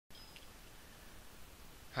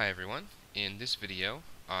Hi everyone. In this video,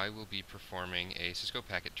 I will be performing a Cisco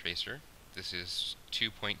packet tracer. This is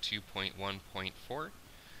 2.2.1.4.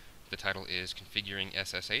 The title is Configuring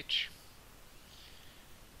SSH.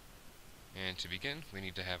 And to begin, we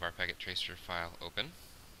need to have our packet tracer file open.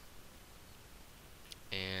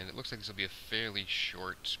 And it looks like this will be a fairly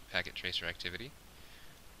short packet tracer activity.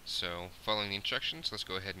 So, following the instructions, let's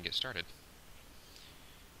go ahead and get started.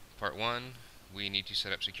 Part 1, we need to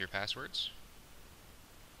set up secure passwords.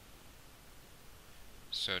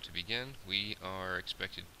 So to begin, we are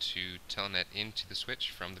expected to telnet into the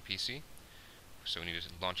switch from the PC. So we need to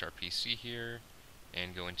launch our PC here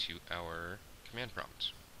and go into our command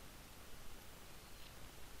prompt.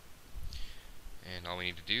 And all we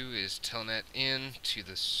need to do is telnet in to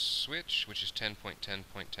the switch, which is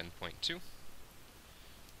 10.10.10.2.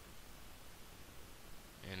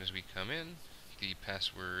 And as we come in, the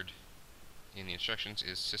password in the instructions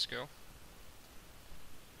is Cisco.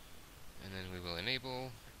 And then we will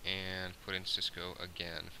enable and put in Cisco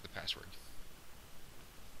again for the password.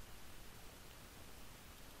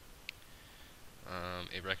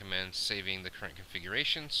 It recommends saving the current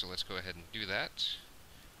configuration, so let's go ahead and do that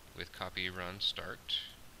with copy run start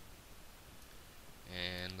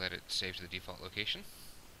and let it save to the default location.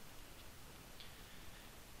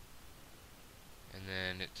 And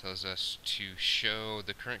then it tells us to show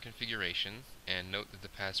the current configuration and note that the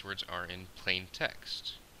passwords are in plain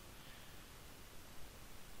text.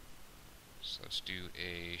 So let's do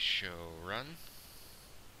a show run.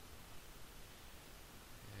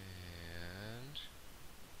 And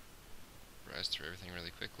browse through everything really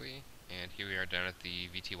quickly. And here we are down at the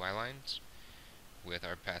VTY lines with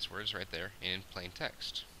our passwords right there in plain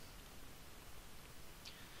text.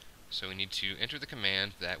 So we need to enter the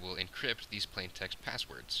command that will encrypt these plain text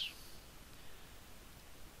passwords.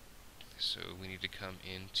 So we need to come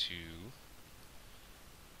into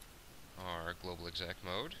our global exec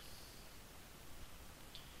mode.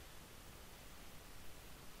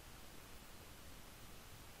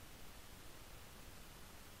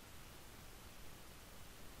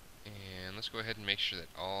 And let's go ahead and make sure that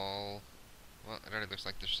all, well, it already looks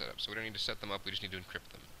like they're set up, so we don't need to set them up, we just need to encrypt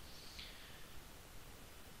them.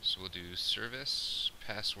 So we'll do service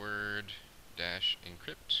password dash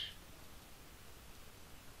encrypt.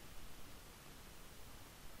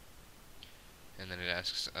 And then it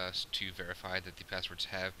asks us to verify that the passwords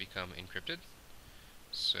have become encrypted.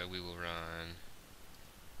 So we will run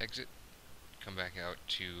exit, come back out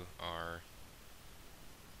to our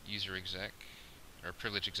user exec, or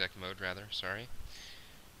privilege exec mode rather, sorry.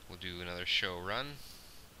 We'll do another show run.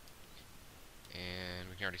 And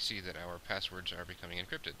we can already see that our passwords are becoming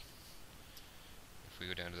encrypted. If we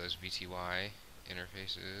go down to those VTY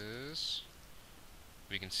interfaces,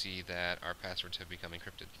 we can see that our passwords have become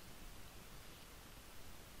encrypted.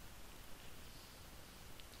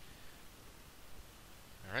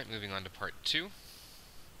 Alright, moving on to part 2.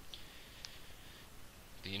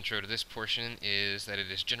 The intro to this portion is that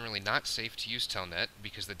it is generally not safe to use Telnet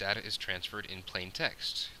because the data is transferred in plain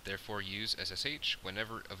text. Therefore, use SSH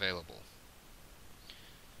whenever available.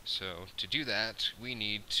 So to do that, we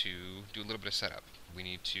need to do a little bit of setup. We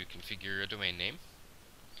need to configure a domain name.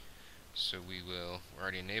 So we're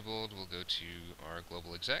already enabled, we'll go to our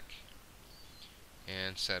global exec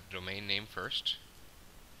and set a domain name first.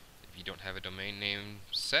 If you don't have a domain name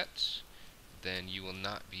set, then you will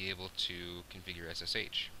not be able to configure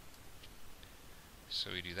SSH.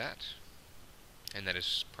 So we do that, and that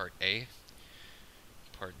is part A.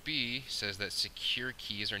 Part B says that secure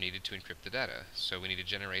keys are needed to encrypt the data, so we need to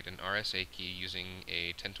generate an RSA key using a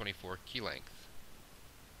 1024 key length.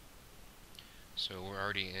 So we're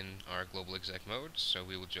already in our global exec mode, so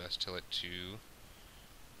we will just tell it to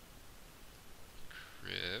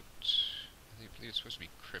crypt, I believe it's supposed to be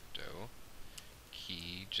crypto,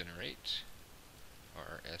 key generate,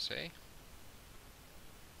 RSA,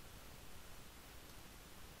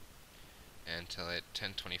 and tell it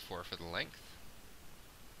 1024 for the length.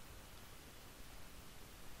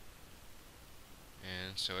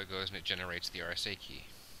 And so it goes and it generates the RSA key.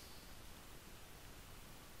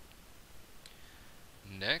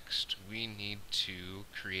 Next, we need to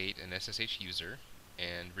create an SSH user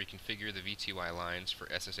and reconfigure the VTY lines for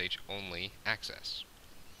SSH only access.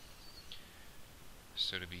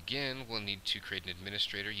 So to begin, we'll need to create an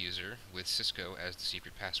administrator user with Cisco as the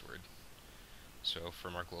secret password. So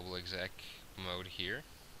from our global exec mode here,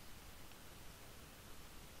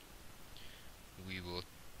 we will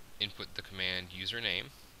input the command username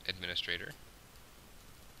administrator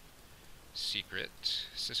secret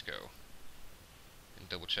Cisco and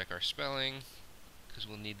double check our spelling because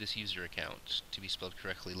we'll need this user account to be spelled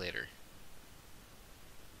correctly later.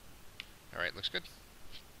 Alright, looks good.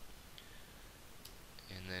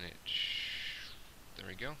 And then there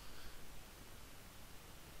we go.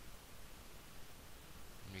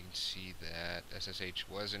 And we can see that SSH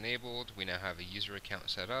was enabled. We now have a user account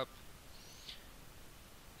set up.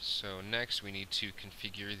 So next we need to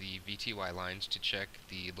configure the VTY lines to check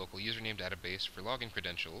the local username database for login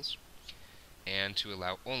credentials and to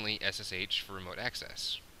allow only SSH for remote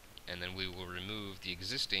access. And then we will remove the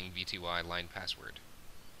existing VTY line password.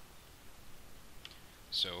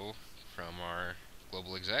 So from our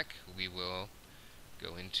global exec, we will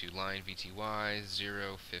go into line VTY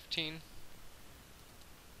 015,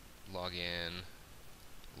 login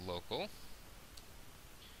local,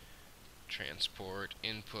 transport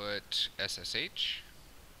input SSH,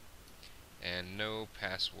 and no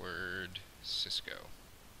password Cisco.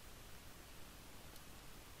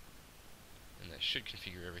 And that should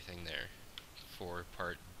configure everything there for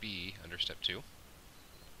part B under step 2.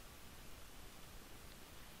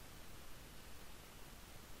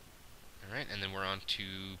 Alright, and then we're on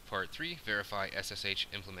to part 3, verify SSH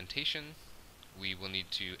implementation. We will need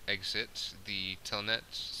to exit the telnet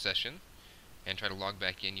session and try to log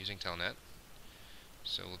back in using telnet.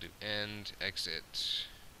 So we'll do end exit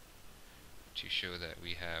to show that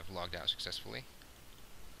we have logged out successfully.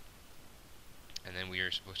 And then we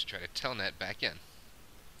are supposed to try to telnet back in.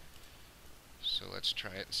 So let's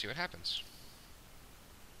try it and see what happens.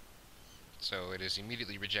 So it is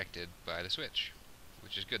immediately rejected by the switch,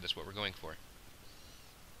 which is good. That's what we're going for.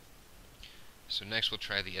 So next we'll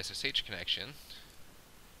try the SSH connection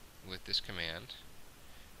with this command.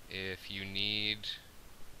 If you need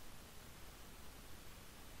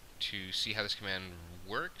to see how this command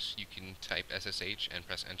works, you can type SSH and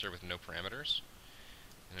press enter with no parameters,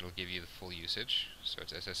 and it'll give you the full usage. So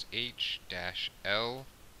it's SSH-L,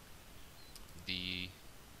 the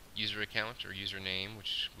user account or username,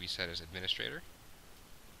 which we set as administrator,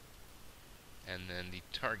 and then the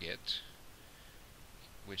target,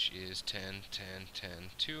 which is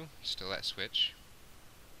 10.10.10.2, still at switch.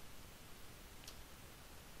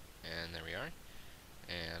 And there we are.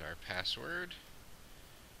 And our password,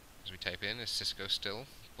 as we type in, is Cisco still,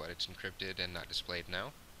 but it's encrypted and not displayed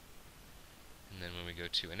now. And then when we go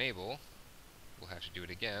to enable, we'll have to do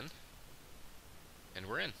it again, and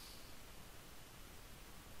we're in.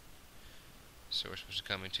 So we're supposed to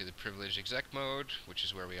come into the privileged exec mode, which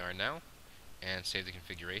is where we are now, and save the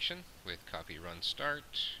configuration with copy run start.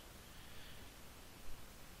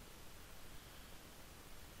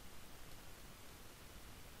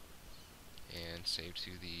 And save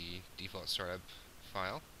to the default startup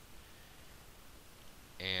file.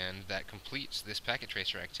 And that completes this packet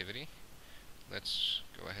tracer activity. Let's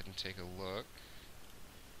go ahead and take a look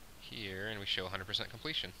here, and we show 100%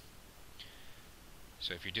 completion.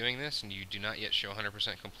 So if you're doing this and you do not yet show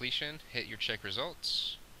 100% completion, hit your check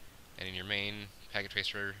results, and in your main packet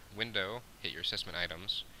tracer window, hit your assessment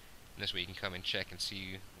items. And this way you can come and check and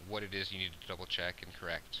see what it is you need to double check and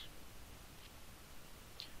correct.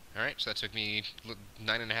 Alright, so that took me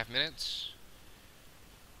 9.5 minutes.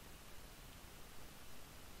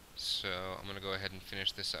 So I'm going to go ahead and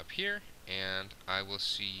finish this up here, and I will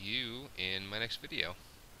see you in my next video.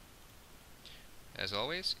 As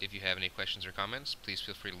always, if you have any questions or comments, please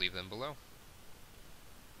feel free to leave them below.